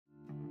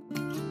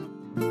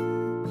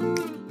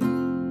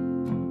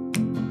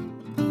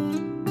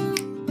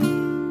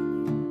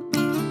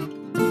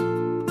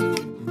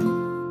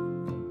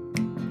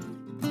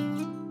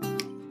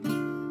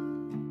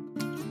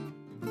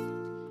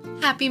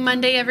Happy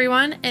Monday,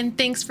 everyone, and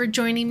thanks for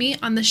joining me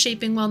on the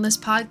Shaping Wellness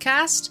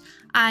podcast.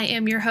 I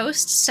am your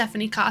host,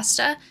 Stephanie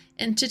Costa,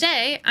 and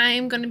today I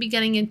am going to be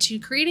getting into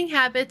creating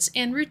habits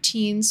and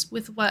routines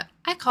with what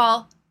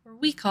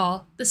we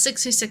call the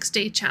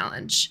 66-Day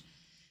Challenge.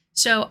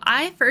 So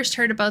I first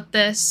heard about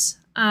this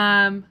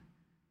from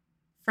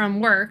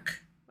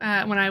work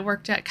when I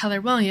worked at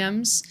Keller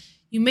Williams.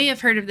 You may have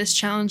heard of this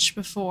challenge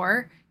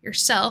before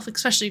yourself,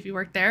 especially if you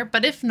work there,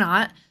 but if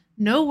not,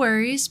 no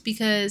worries,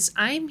 because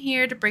I'm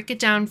here to break it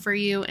down for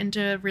you and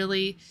to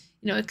really,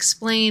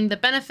 explain the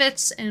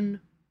benefits, and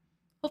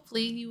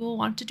hopefully you will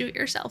want to do it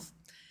yourself.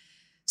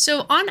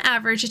 So on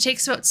average, it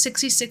takes about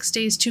 66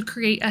 days to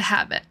create a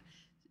habit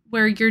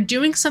where you're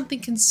doing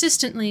something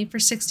consistently for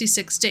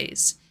 66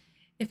 days.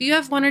 If you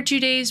have 1 or 2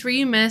 days where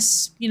you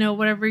miss,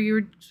 whatever you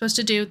were supposed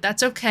to do,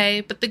 that's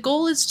okay. But the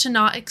goal is to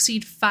not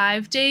exceed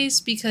 5 days,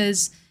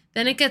 because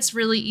then it gets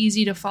really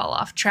easy to fall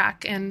off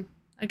track. And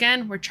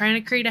again, we're trying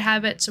to create a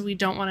habit, so we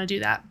don't want to do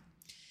that.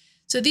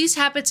 So these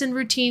habits and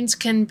routines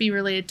can be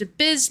related to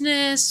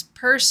business,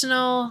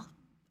 personal,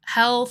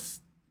 health,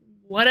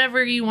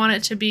 whatever you want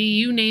it to be,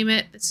 you name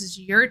it. This is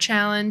your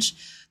challenge.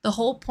 The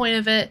whole point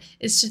of it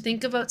is to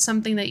think about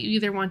something that you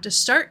either want to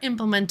start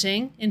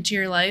implementing into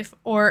your life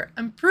or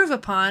improve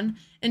upon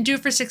and do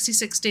it for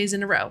 66 days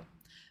in a row.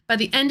 By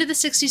the end of the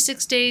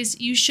 66 days,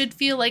 you should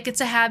feel like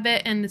it's a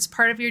habit and it's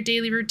part of your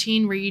daily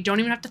routine where you don't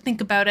even have to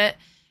think about it.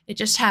 It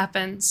just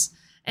happens.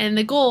 And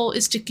the goal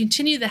is to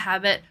continue the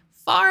habit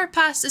far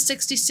past the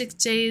 66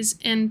 days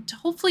and to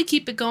hopefully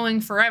keep it going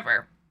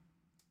forever.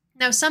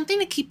 Now, something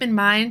to keep in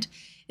mind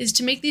is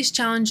to make these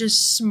challenges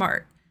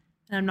smart.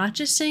 And I'm not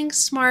just saying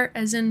smart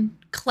as in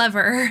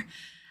clever.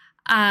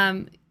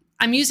 I'm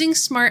using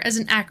SMART as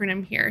an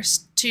acronym here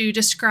to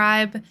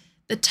describe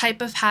the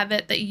type of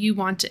habit that you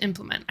want to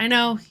implement. I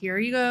know, here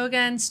you go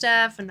again,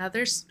 Steph,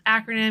 another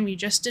acronym. You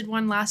just did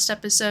one last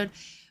episode.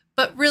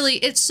 But really,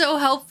 it's so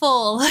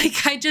helpful.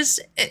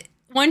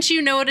 Once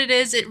you know what it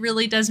is, it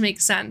really does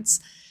make sense.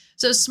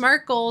 So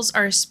SMART goals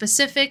are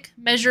specific,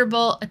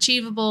 measurable,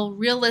 achievable,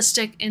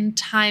 realistic, and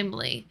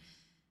timely.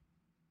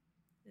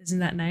 Isn't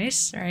that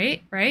nice?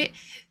 Right?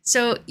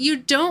 So you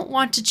don't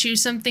want to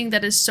choose something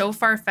that is so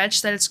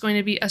far-fetched that it's going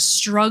to be a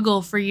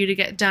struggle for you to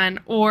get done,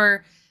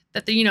 or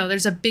that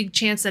there's a big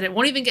chance that it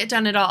won't even get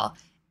done at all.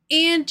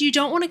 And you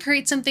don't want to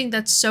create something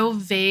that's so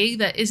vague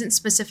that isn't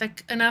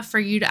specific enough for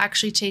you to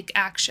actually take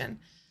action.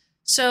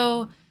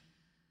 So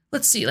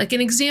let's see, like an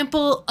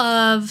example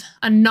of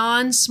a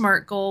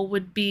non-SMART goal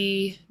would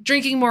be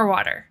drinking more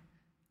water.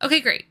 Okay,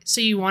 great. So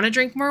you want to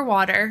drink more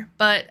water,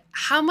 but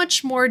how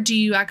much more do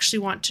you actually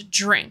want to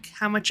drink?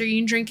 How much are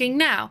you drinking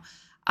now?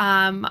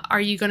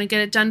 Are you going to get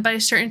it done by a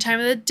certain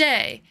time of the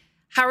day?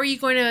 How are you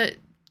going to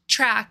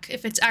track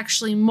if it's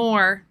actually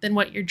more than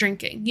what you're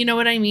drinking? You know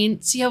what I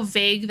mean? See how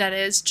vague that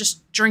is,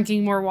 just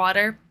drinking more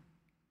water?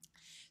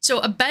 So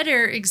a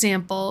better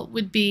example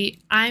would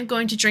be, I'm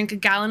going to drink a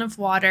gallon of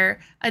water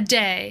a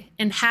day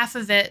and half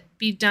of it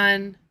be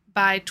done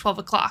by 12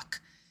 o'clock.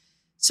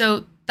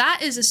 So that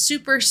is a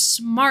super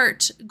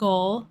SMART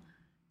goal.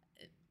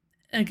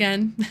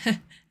 Again,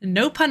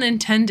 no pun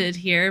intended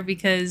here,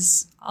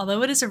 because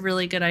although it is a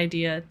really good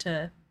idea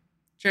to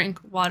drink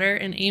water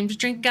and aim to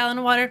drink a gallon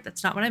of water,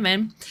 that's not what I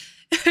meant.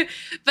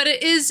 But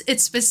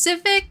it's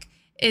specific,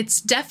 it's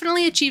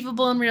definitely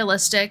achievable and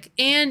realistic,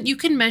 and you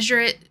can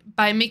measure it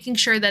by making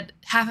sure that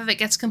half of it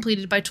gets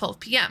completed by 12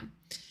 p.m.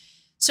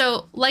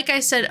 So like I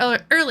said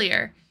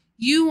earlier,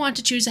 you want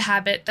to choose a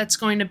habit that's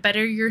going to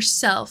better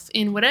yourself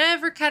in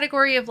whatever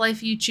category of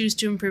life you choose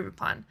to improve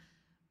upon.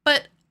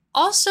 But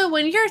also,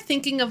 when you're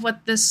thinking of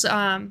what this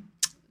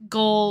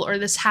goal or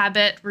this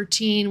habit,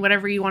 routine,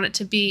 whatever you want it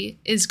to be,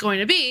 is going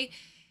to be,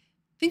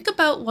 think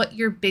about what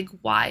your big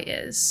why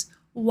is.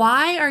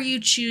 Why are you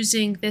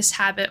choosing this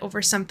habit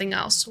over something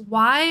else?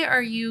 Why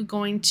are you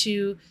going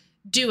to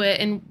do it,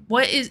 and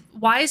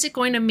why is it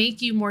going to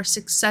make you more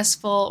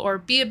successful or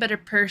be a better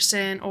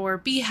person or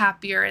be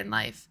happier in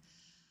life?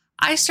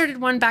 I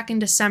started one back in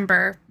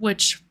December,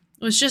 which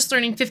was just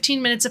learning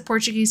 15 minutes of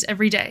Portuguese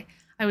every day.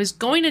 I was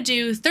going to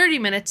do 30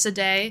 minutes a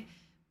day,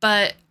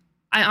 but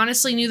I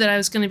honestly knew that I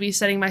was going to be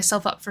setting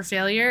myself up for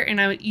failure and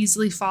I would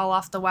easily fall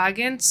off the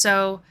wagon.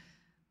 So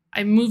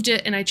I moved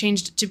it and I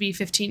changed it to be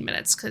 15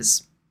 minutes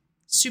because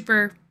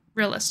super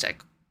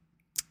realistic.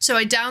 So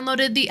I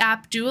downloaded the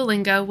app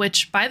Duolingo,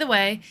 which, by the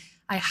way,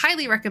 I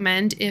highly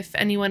recommend if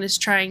anyone is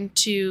trying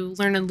to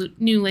learn a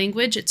new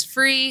language. It's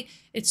free.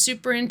 It's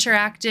super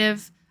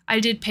interactive. I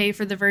did pay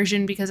for the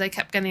version because I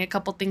kept getting a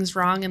couple things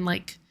wrong. And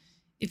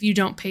if you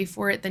don't pay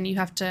for it, then you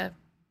have to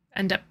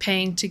end up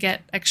paying to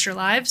get extra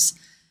lives.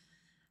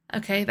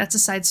 Okay, that's a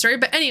side story.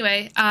 But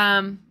anyway,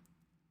 I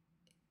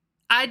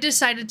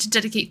decided to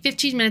dedicate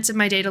 15 minutes of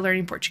my day to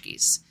learning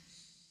Portuguese.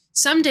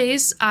 Some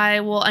days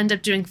I will end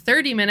up doing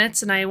 30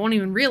 minutes and I won't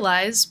even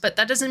realize, but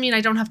that doesn't mean I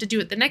don't have to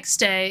do it the next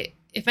day.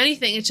 If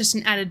anything, it's just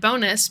an added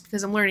bonus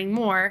because I'm learning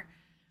more,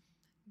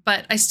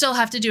 but I still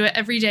have to do it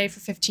every day for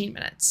 15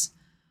 minutes.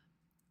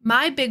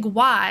 My big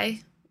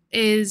why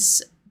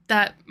is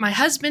that my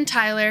husband,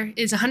 Tyler,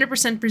 is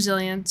 100%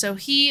 Brazilian. So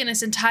he and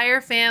his entire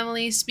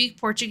family speak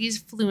Portuguese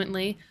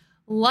fluently.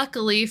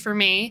 Luckily for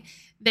me,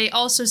 they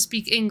also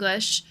speak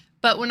English.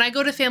 But when I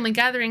go to family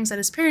gatherings at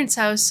his parents'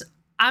 house,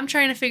 I'm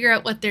trying to figure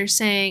out what they're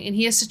saying, and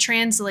he has to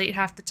translate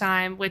half the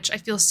time, which I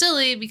feel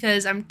silly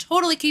because I'm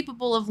totally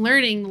capable of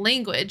learning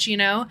language, you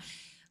know?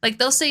 Like,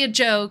 they'll say a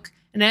joke,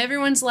 and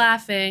everyone's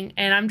laughing,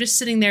 and I'm just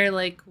sitting there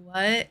like,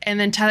 what? And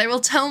then Tyler will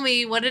tell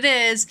me what it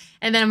is,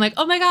 and then I'm like,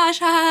 oh my gosh,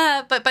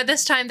 ha! But by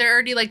this time, they're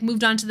already, like,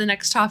 moved on to the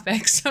next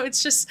topic, so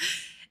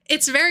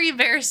it's very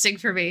embarrassing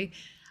for me.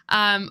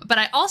 But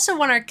I also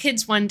want our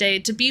kids one day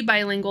to be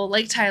bilingual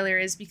like Tyler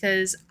is,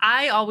 because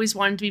I always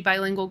wanted to be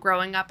bilingual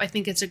growing up. I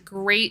think it's a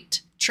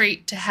great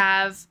trait to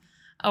have,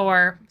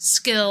 or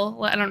skill.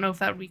 Well, I don't know if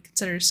that would be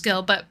considered a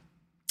skill, but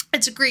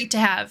it's great to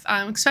have,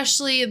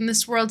 especially in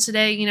this world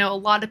today. You know, a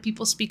lot of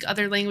people speak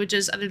other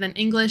languages other than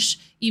English.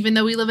 Even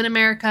though we live in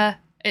America,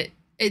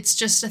 it's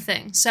just a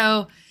thing.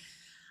 So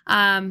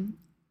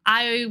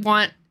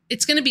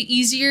it's going to be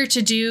easier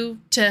to do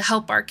to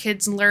help our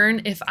kids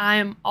learn if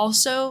I'm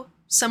also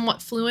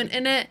somewhat fluent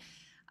in it.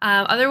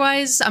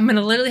 Otherwise, I'm going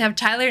to literally have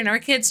Tyler and our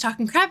kids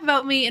talking crap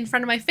about me in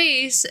front of my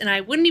face, and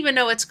I wouldn't even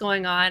know what's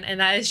going on, and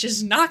that is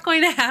just not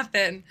going to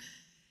happen.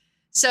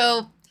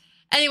 So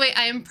anyway,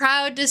 I am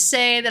proud to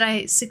say that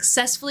I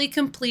successfully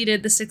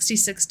completed the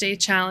 66-day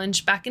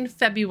challenge back in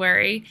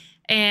February,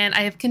 and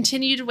I have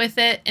continued with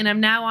it, and I'm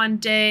now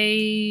on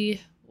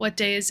what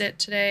day is it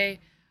today?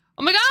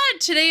 Oh my God,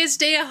 today is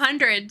day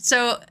 100.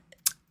 So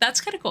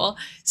that's kind of cool.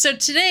 So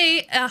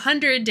today,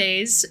 100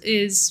 days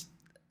is,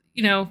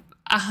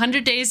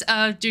 100 days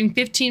of doing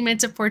 15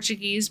 minutes of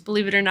Portuguese,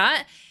 believe it or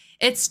not.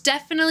 It's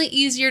definitely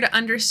easier to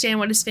understand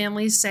what his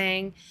family is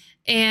saying.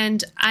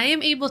 And I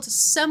am able to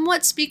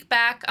somewhat speak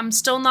back. I'm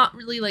still not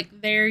really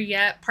there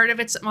yet. Part of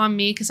it's on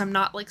me because I'm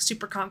not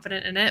super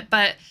confident in it,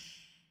 but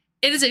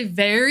it is a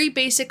very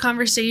basic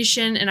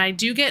conversation and I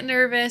do get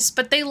nervous,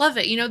 but they love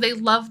it. They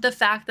love the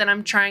fact that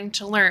I'm trying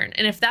to learn.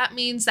 And if that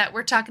means that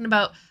we're talking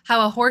about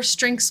how a horse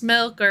drinks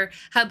milk or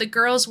how the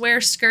girls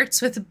wear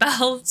skirts with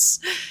belts,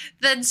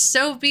 then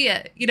so be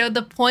it.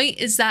 The point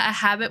is that a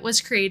habit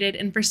was created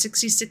and for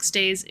 66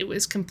 days it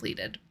was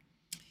completed.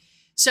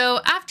 So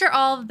after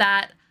all of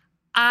that,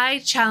 I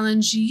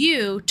challenge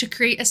you to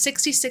create a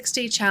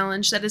 66-day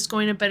challenge that is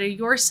going to better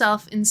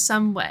yourself in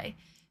some way.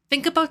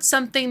 Think about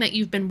something that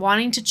you've been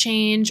wanting to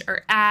change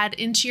or add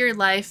into your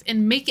life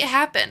and make it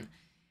happen.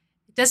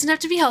 It doesn't have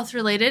to be health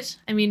related.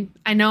 I mean,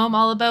 I know I'm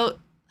all about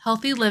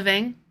healthy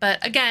living,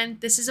 but again,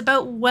 this is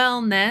about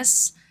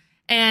wellness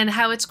and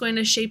how it's going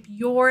to shape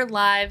your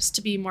lives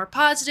to be more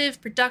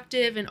positive,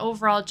 productive, and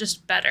overall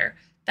just better.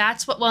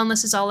 That's what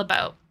wellness is all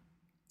about.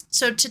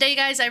 So today,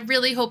 guys, I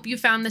really hope you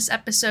found this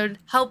episode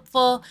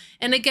helpful.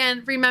 And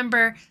again,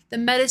 remember, the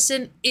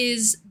medicine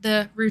is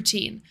the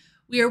routine.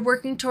 We are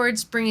working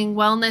towards bringing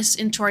wellness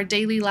into our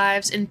daily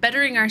lives and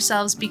bettering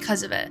ourselves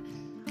because of it.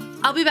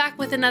 I'll be back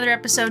with another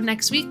episode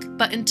next week,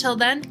 but until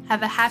then,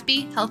 have a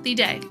happy, healthy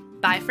day.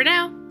 Bye for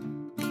now.